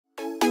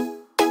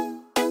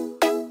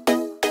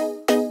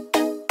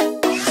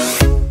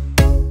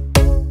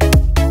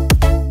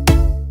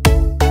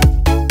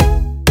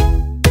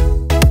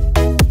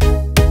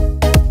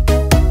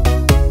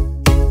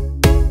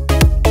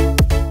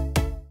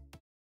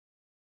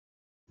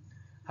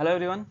Hello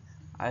everyone,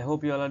 I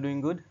hope you all are doing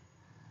good.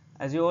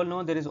 As you all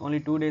know, there is only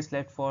 2 days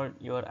left for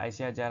your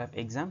ICAR JRF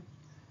exam.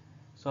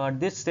 So at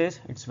this stage,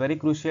 it's very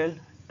crucial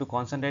to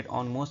concentrate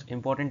on most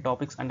important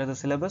topics under the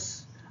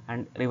syllabus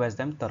and revise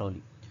them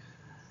thoroughly.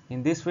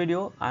 In this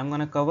video, I am going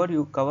to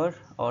cover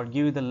or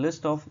give you the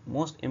list of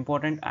most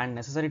important and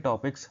necessary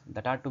topics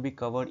that are to be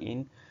covered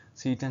in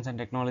seed science and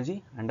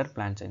technology under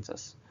plant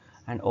sciences.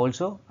 And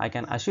also, I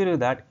can assure you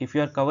that if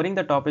you are covering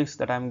the topics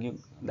that I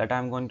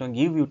am going to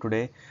give you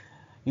today,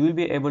 you will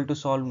be able to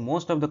solve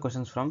most of the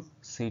questions from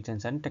seed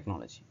science and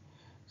technology.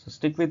 So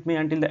stick with me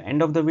until the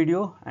end of the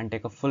video and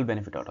take a full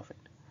benefit out of it.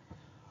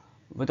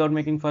 Without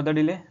making further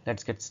delay,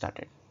 let's get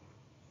started.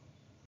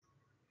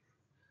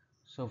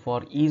 So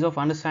for ease of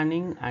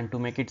understanding and to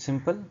make it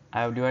simple,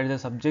 I have divided the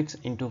subjects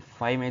into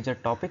 5 major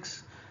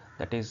topics,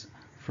 that is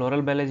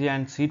floral biology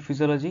and seed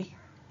physiology,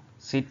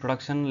 seed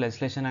production,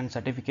 legislation and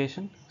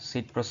certification,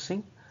 seed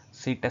processing,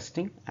 seed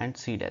testing and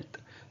seed health.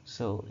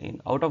 So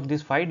out of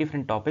these 5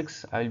 different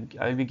topics, I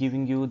will be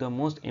giving you the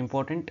most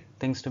important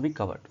things to be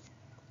covered.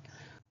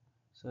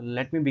 So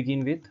let me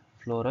begin with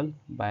floral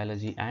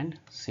biology and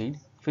seed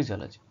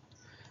physiology.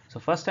 So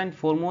first and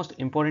foremost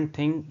important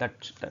thing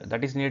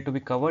that is needed to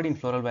be covered in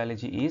floral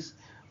biology is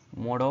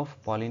mode of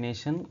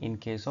pollination in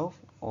case of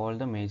all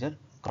the major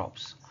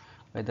crops,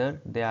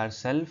 whether they are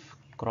self,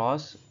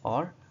 cross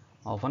or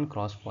often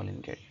cross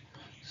pollinated.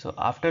 So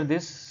after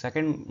this,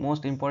 second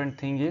most important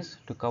thing is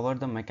to cover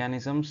the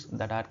mechanisms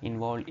that are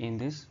involved in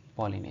this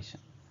pollination.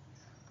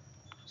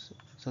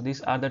 So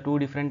these are the two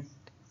different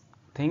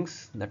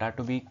things that are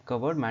to be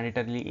covered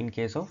mandatorily in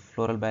case of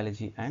floral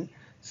biology and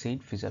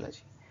seed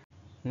physiology.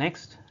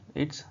 Next,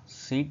 it's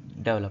seed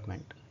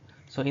development.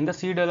 So in the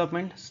seed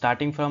development,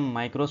 starting from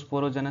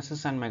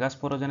microsporogenesis and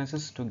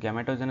megasporogenesis to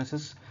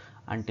gametogenesis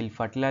until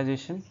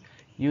fertilization,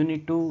 you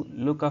need to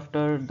look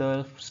after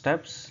the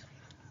steps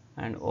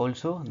and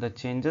also the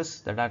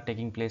changes that are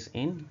taking place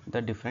in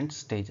the different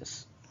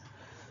stages.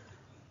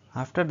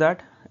 After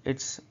that,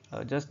 it's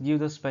just give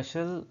the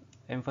special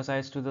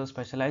emphasize to the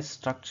specialized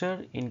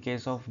structure in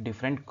case of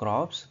different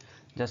crops,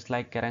 just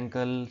like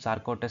caruncle,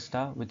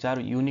 sarcoptesta, which are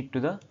unique to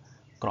the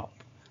crop.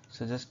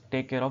 So just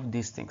take care of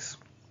these things.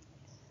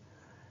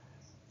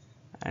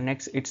 And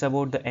next, it's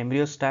about the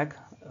embryo sac,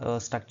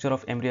 structure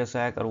of embryo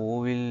sac or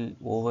ovule,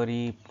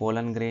 ovary,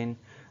 pollen grain.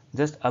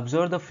 Just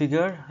observe the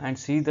figure and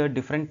see the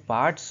different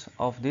parts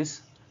of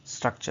these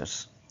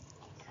structures.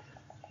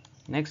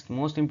 Next,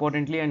 most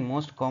importantly and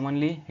most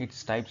commonly,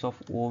 it's types of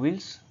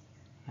ovules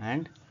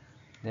and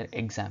their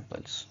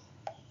examples.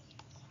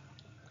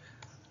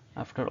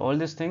 After all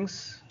these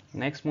things,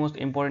 next most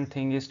important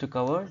thing is to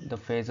cover the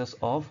phases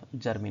of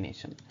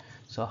germination.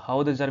 So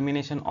how the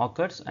germination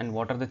occurs and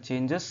what are the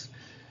changes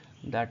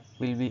that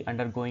will be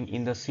undergoing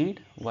in the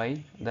seed while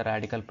the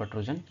radical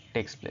protrusion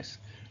takes place.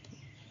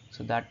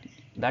 So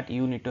that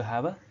you need to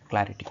have a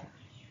clarity.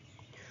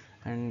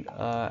 And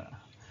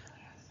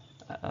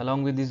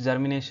along with this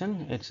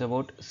germination, it's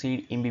about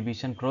seed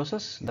imbibition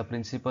process, the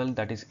principle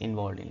that is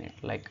involved in it.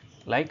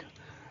 Like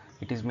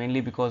it is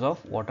mainly because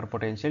of water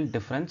potential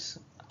difference,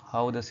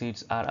 how the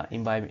seeds are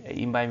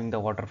imbibing the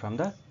water from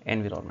the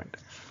environment.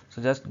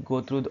 So just go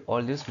through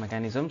all these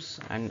mechanisms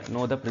and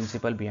know the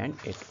principle behind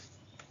it.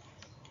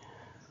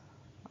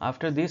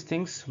 After these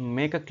things,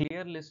 make a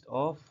clear list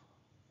of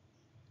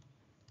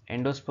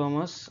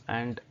endospermous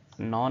and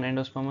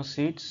non-endospermous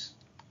seeds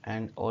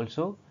and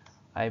also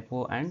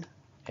hypo and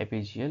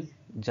epigeal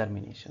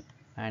germination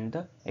and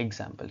the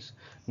examples.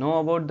 Know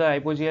about the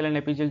hypogeal and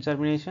epigeal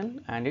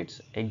germination and its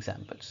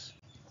examples.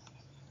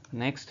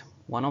 Next,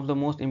 one of the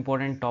most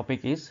important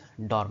topic is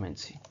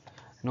dormancy.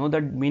 Know the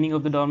meaning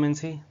of the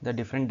dormancy, the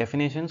different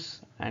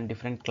definitions and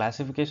different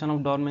classification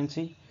of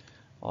dormancy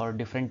or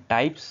different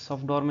types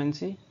of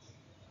dormancy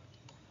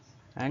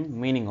and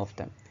meaning of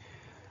them.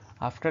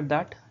 After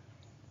that,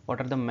 what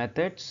are the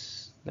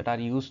methods that are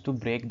used to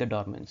break the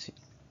dormancy?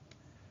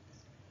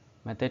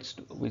 Methods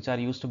which are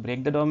used to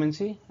break the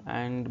dormancy,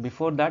 and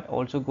before that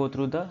also go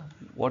through the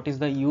what is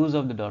the use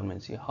of the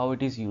dormancy, how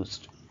it is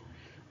used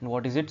and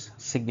what is its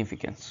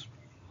significance.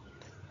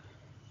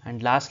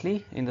 And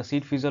lastly, in the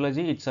seed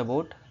physiology, it's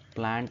about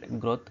plant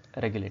growth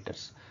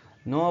regulators.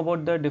 Know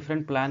about the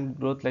different plant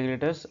growth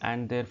regulators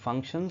and their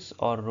functions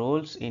or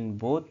roles in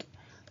both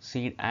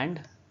seed and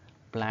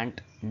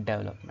plant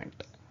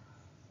development.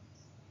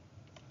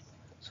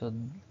 So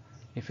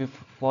if you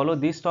follow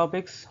these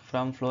topics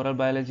from floral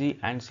biology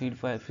and seed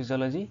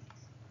physiology,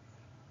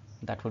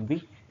 that would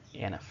be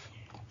enough.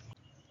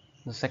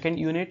 The second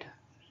unit,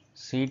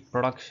 seed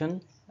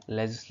production,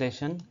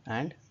 legislation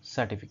and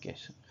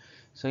certification.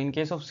 So in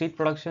case of seed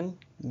production,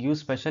 give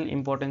special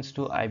importance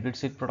to hybrid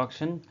seed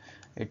production,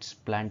 its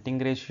planting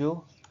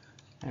ratio,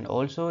 and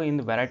also in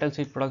the varietal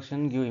seed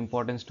production, give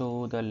importance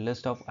to the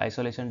list of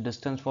isolation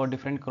distance for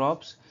different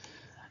crops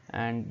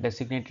and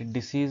designated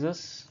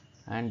diseases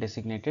and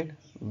designated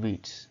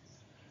weeds.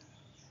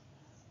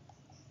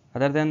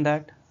 Other than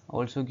that,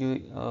 also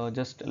give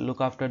just look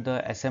after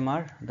the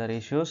SMR, the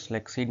ratios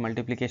like seed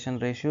multiplication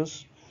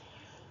ratios,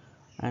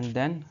 and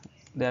then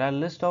there are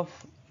list of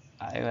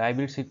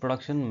hybrid seed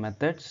production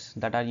methods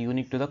that are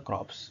unique to the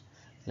crops,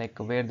 like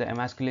where the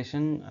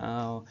emasculation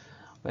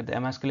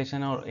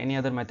or any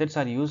other methods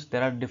are used.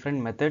 There are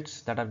different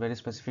methods that are very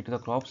specific to the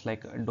crops,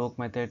 like Doak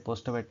method,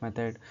 poster wet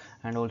method,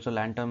 and also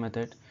lantern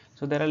method.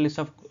 So there are list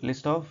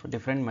of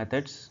different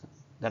methods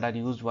that are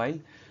used while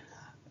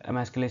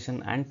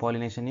emasculation and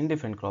pollination in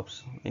different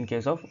crops. In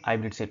case of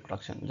hybrid seed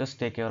production, just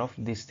take care of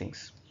these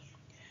things.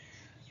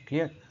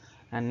 Clear?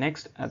 And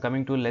next,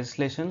 coming to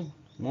legislation,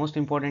 most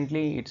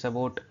importantly it's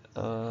about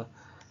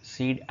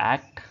Seed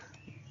Act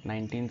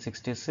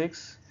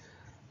 1966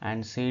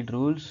 and seed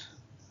rules,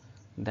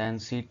 then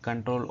seed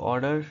control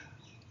order,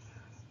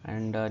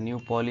 and new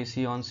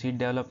policy on seed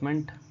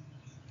development,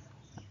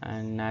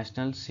 and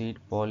national seed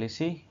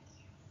policy,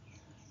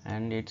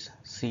 and its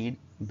seed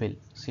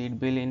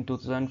bill in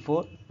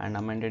 2004 and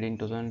amended in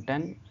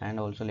 2010, and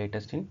also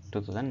latest in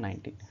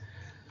 2019.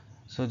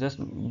 So just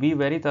be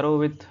very thorough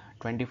with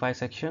 25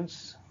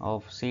 sections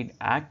of Seed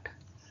Act,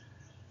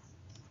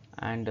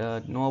 and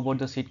know about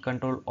the seed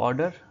control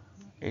order,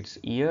 its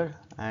year,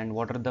 and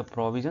what are the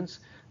provisions.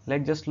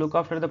 Let's just look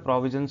after the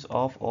provisions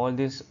of all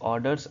these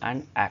orders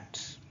and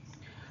acts.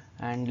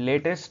 And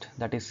latest,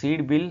 that is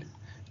seed bill,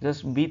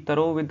 just be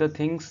thorough with the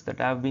things that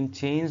have been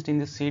changed in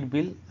the seed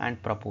bill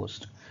and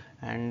proposed,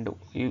 and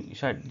you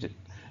should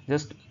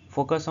just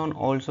focus on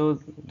also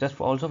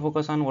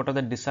focus on what are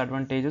the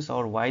disadvantages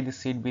or why the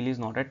seed bill is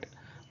not yet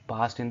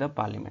passed in the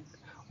parliament,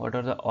 what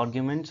are the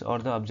arguments or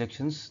the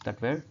objections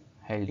that were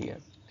held here.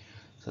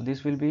 So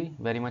this will be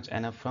very much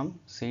enough from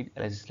seed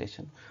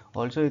legislation.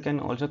 Also, you can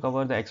also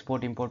cover the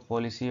export import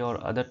policy or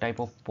other type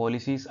of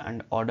policies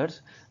and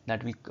orders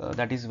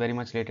that is very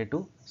much related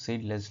to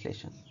seed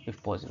legislation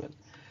if possible.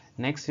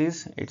 Next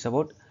is it's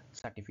about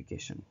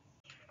certification.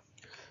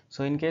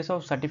 So in case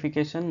of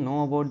certification,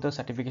 know about the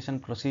certification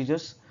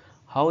procedures,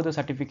 how the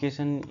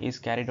certification is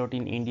carried out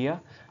in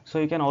India. So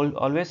you can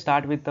always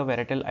start with the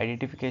varietal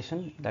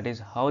identification, that is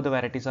how the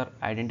varieties are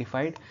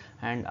identified,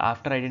 and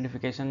after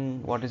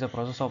identification what is the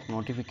process of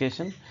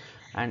notification,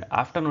 and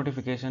after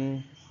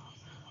notification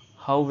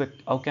how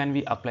can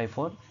we apply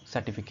for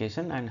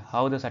certification, and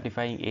how the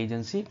certifying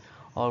agency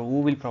or who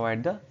will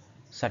provide the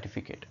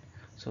certificate.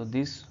 So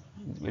this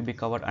will be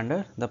covered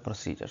under the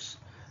procedures.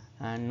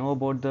 And know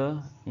about the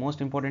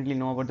most importantly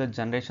know about the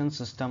generation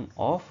system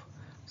of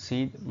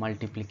seed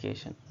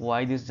multiplication,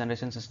 why this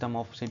generation system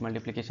of seed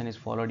multiplication is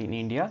followed in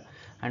India,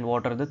 and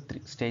what are the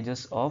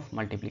stages of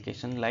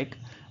multiplication, like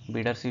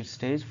breeder seed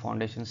stage,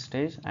 foundation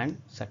stage,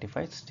 and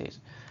certified stage.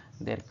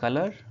 Their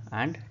color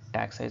and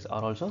tag size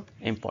are also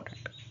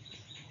important.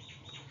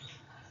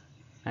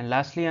 And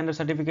lastly, under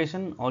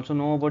certification, also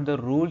know about the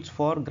rules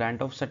for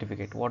grant of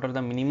certificate, what are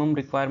the minimum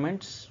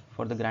requirements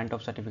for the grant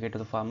of certificate to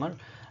the farmer,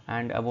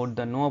 and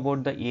know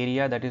about the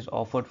area that is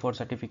offered for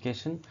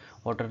certification,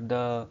 what are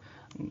the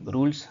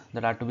rules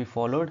that are to be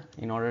followed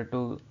in order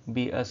to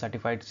be a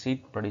certified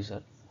seed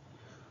producer.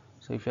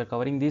 So if you are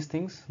covering these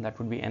things, that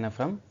would be enough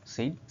from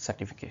seed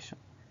certification.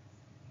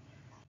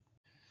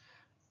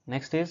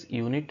 Next is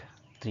unit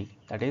 3,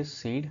 that is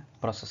seed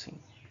processing.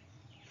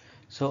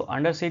 So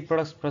under seed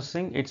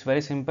processing, it's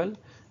very simple.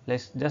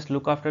 Let's just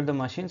look after the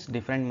machines,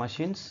 different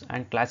machines,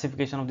 and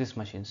classification of these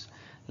machines.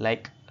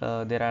 Like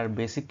there are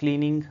basic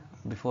cleaning,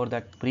 before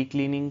that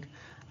pre-cleaning,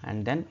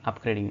 and then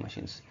upgrading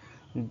machines.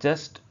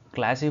 Just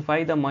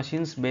classify the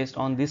machines based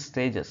on these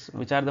stages,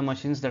 which are the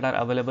machines that are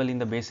available in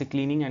the basic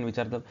cleaning and which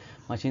are the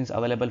machines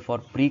available for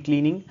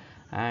pre-cleaning,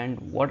 and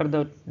what are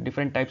the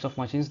different types of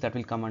machines that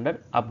will come under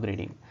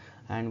upgrading.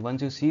 And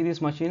once you see these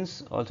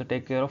machines, also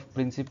take care of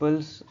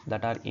principles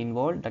that are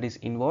involved,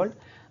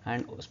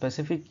 and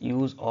specific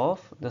use of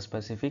the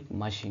specific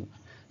machine.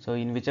 So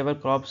in whichever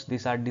crops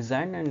these are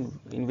designed and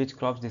in which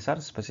crops these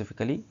are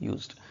specifically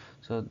used.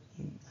 So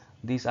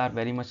these are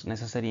very much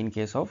necessary in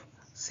case of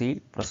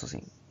seed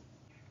processing.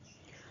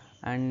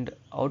 And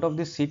out of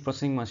these seed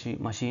processing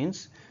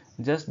machines,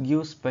 just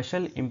give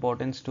special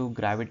importance to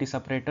gravity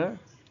separator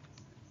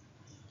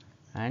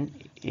and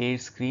air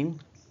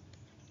screen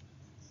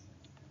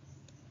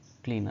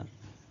cleaner.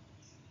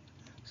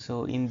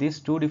 So in these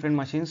two different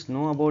machines,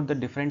 know about the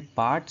different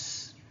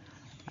parts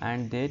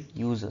and their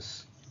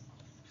uses.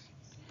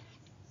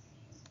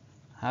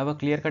 Have a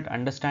clear-cut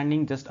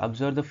understanding, just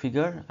observe the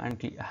figure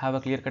and have a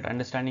clear-cut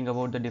understanding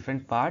about the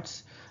different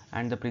parts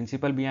and the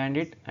principle behind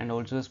it, and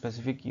also the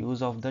specific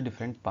use of the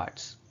different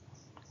parts.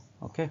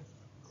 Okay.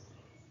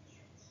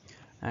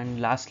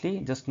 And lastly,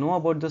 just know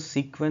about the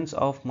sequence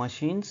of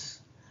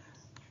machines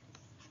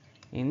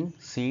in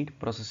seed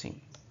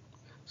processing.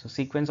 So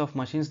sequence of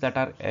machines that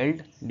are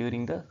held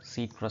during the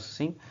seed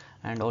processing,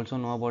 and also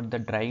know about the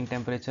drying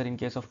temperature in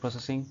case of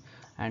processing,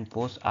 and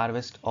post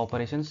harvest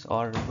operations,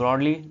 or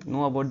broadly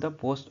know about the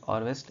post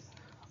harvest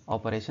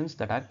operations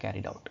that are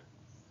carried out,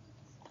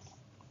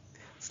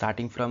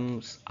 starting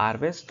from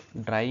harvest,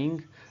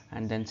 drying,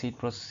 and then seed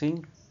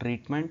processing,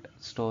 treatment,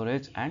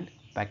 storage, and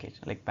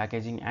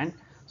packaging and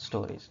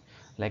storage.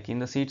 Like in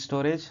the seed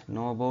storage,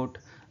 know about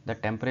the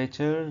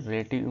temperature,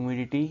 relative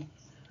humidity,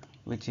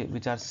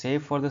 which are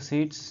safe for the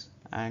seeds,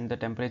 and the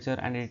temperature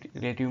and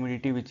relative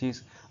humidity which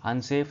is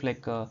unsafe,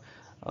 like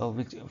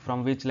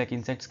which like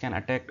insects can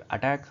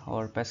attack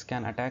or pests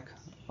can attack,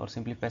 or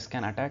simply pests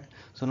can attack.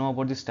 So know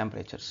about these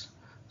temperatures.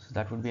 So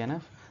that would be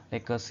enough.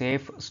 Like a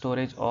safe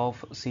storage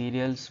of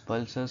cereals,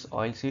 pulses,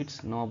 oil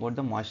seeds. Know about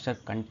the moisture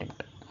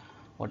content.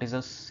 What is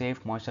a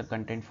safe moisture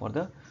content for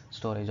the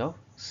storage of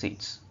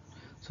seeds?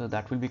 So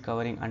that will be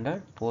covering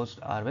under post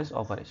harvest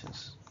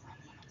operations.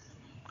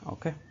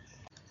 Okay.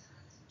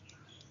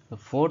 The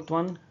fourth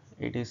one,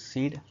 it is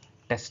seed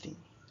testing.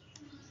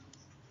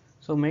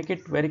 So make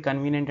it very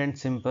convenient and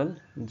simple.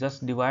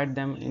 Just divide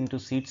them into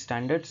seed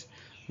standards.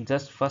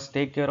 Just first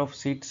take care of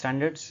seed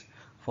standards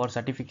for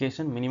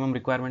certification, minimum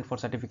requirement for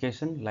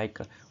certification, like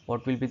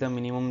what will be the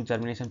minimum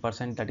germination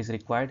percent that is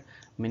required,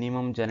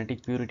 minimum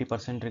genetic purity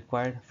percent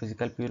required,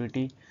 physical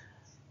purity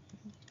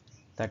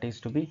that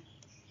is to be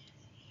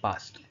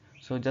passed.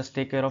 So just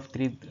take care of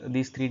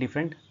these three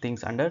different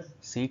things under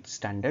seed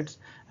standards,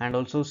 and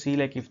also see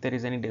like if there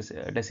is any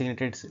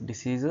designated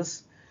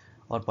diseases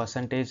or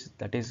percentage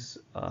that is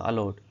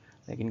allowed,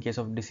 like in case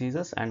of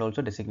diseases, and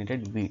also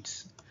designated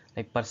weeds,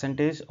 like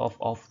percentage of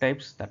off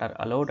types that are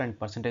allowed and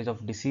percentage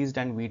of diseased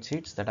and weed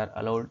seeds that are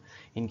allowed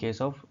in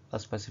case of a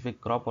specific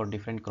crop or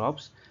different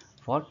crops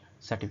for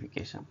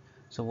certification.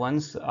 So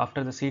once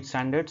after the seed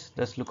standards,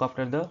 just look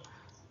after the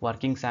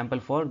working sample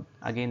for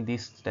again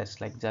these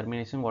tests, like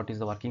germination, what is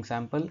the working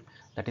sample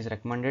that is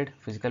recommended,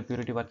 physical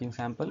purity working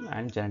sample,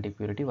 and genetic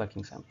purity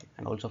working sample,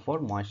 and also for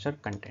moisture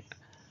content.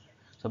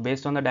 So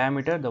based on the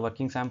diameter, the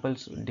working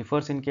samples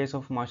differs in case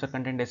of moisture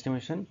content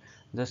estimation.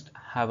 Just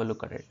have a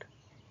look at it.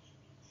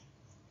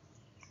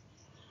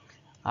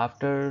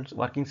 After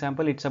working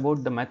sample, it's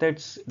about the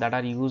methods that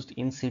are used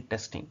in seed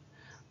testing.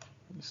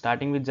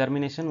 Starting with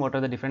germination, what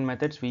are the different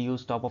methods we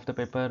use? Top of the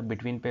paper,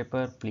 between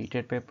paper,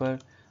 pleated paper,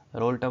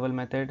 roll towel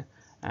method,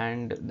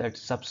 and that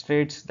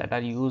substrates that are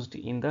used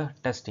in the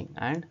testing,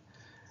 and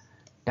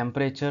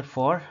temperature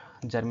for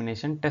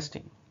germination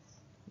testing,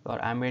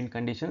 or ambient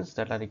conditions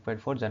that are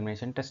required for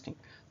germination testing.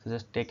 So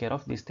just take care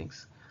of these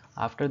things.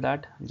 After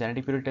that,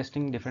 genetic purity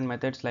testing, different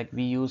methods, like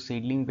we use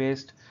seedling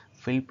based,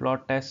 field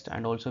plot test,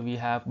 and also we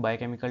have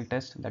biochemical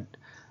tests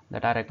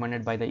that are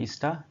recommended by the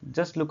ISTA.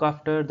 Just look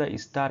after the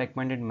ISTA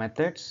recommended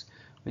methods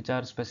which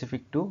are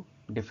specific to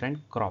different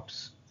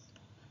crops.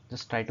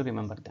 Just try to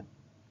remember them.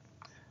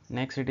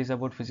 Next, it is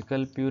about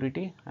physical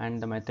purity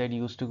and the method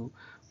used to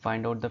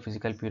find out the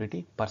physical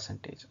purity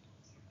percentage.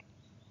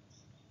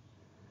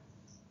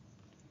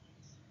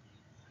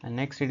 And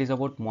next, it is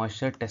about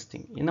moisture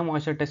testing. In the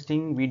moisture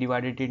testing, we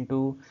divide it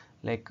into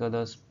like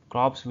the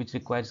crops which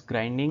requires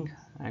grinding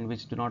and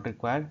which do not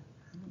require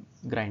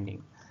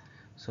grinding.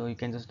 So you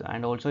can just,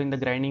 and also in the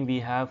grinding we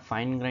have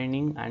fine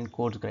grinding and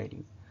coarse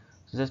grinding.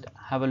 So just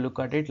have a look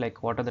at it,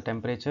 like what are the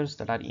temperatures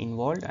that are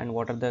involved and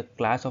what are the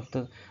class of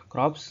the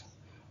crops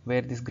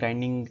where this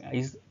grinding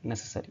is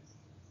necessary.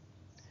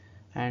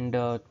 And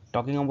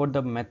talking about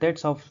the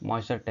methods of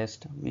moisture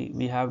test,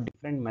 we have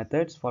different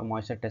methods for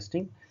moisture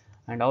testing,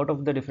 and out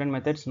of the different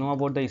methods, know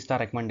about the ISTA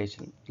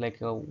recommendation, like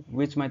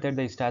which method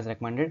the ISTA has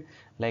recommended.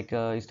 Like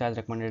ISTA has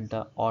recommended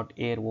the hot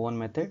air oven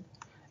method.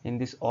 In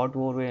this hot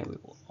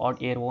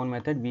air oven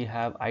method, we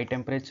have high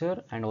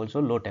temperature and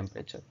also low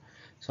temperature.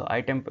 So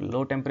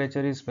low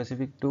temperature is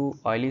specific to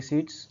oily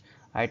seeds.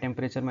 High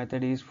temperature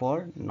method is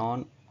for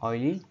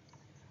non-oily,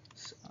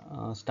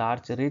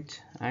 starch rich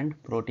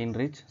and protein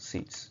rich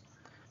seeds.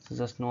 So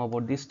just know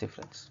about this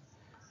difference.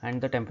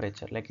 And the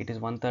temperature, like it is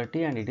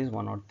 130 and it is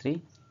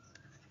 103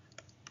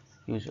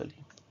 usually.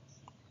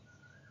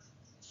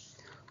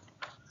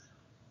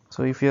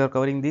 So if you are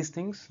covering these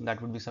things,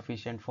 that would be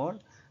sufficient for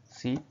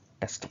seed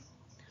testing.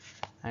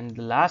 And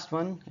the last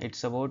one,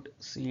 it's about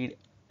seed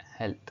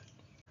health.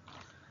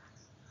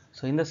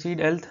 So in the seed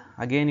health,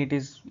 again it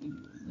is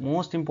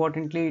most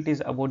importantly it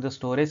is about the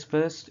storage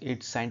pest,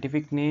 its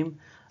scientific name,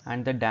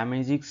 and the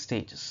damaging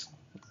stages,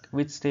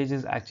 which stage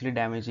is actually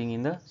damaging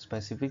in the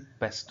specific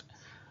pest.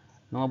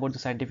 Know about the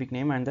scientific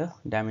name and the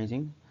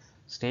damaging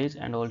stage,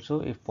 and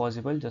also if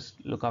possible just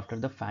look after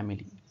the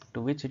family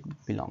to which it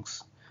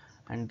belongs,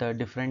 and the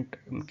different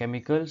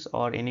chemicals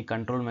or any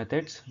control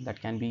methods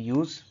that can be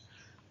used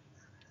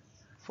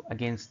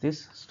against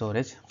this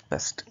storage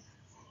pest,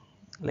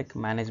 like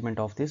management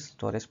of this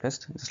storage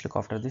pest. Just look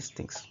after these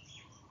things,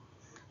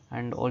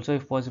 and also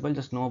if possible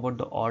just know about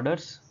the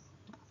orders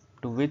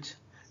to which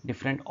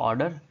different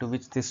order to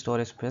which this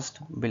storage pest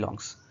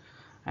belongs.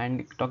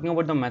 And talking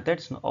about the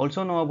methods,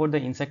 also know about the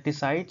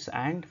insecticides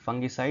and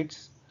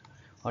fungicides,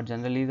 or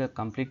generally the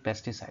complete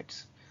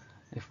pesticides.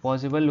 If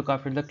possible, look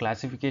after the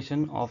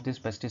classification of these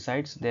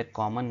pesticides, their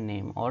common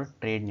name or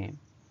trade name.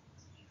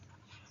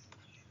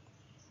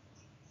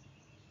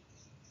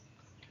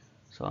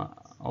 So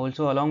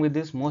also along with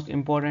this, most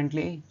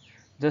importantly,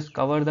 just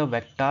cover the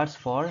vectors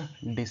for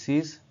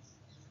disease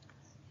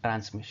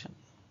transmission.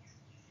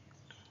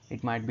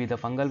 It might be the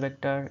fungal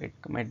vector, it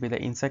might be the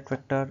insect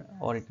vector,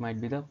 or it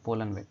might be the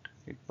pollen vector.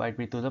 It might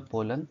be through the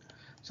pollen.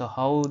 So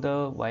how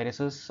the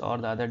viruses or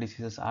the other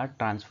diseases are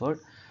transferred,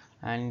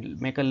 and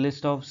make a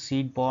list of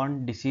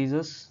seed-borne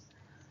diseases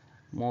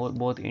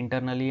both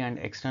internally and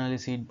externally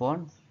seed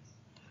borne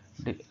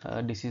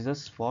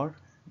diseases for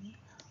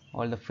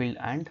all the field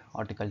and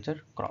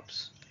horticulture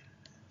crops.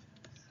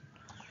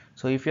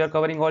 So if you are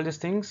covering all these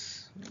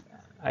things,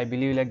 I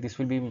believe like this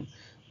will be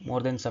more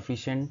than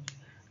sufficient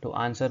to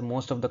answer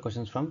most of the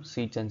questions from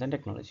seed science and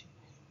technology.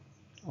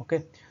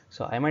 Okay,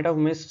 so I might have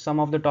missed some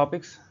of the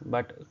topics,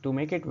 but to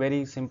make it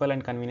very simple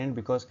and convenient,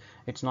 because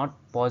it's not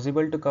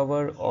possible to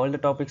cover all the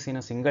topics in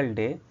a single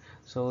day.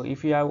 So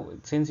if you have,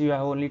 since you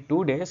have only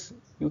 2 days,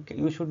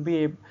 you should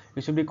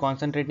be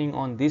concentrating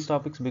on these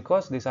topics,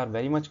 because these are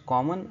very much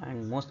common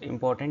and most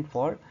important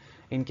for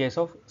in case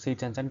of seed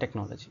science and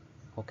technology.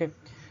 Okay,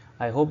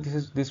 I hope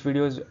this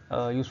video is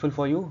useful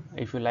for you.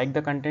 If you like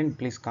the content,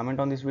 please comment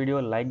on this video,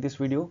 like this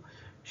video,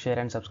 share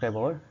and subscribe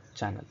our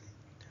channel.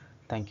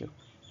 Thank you.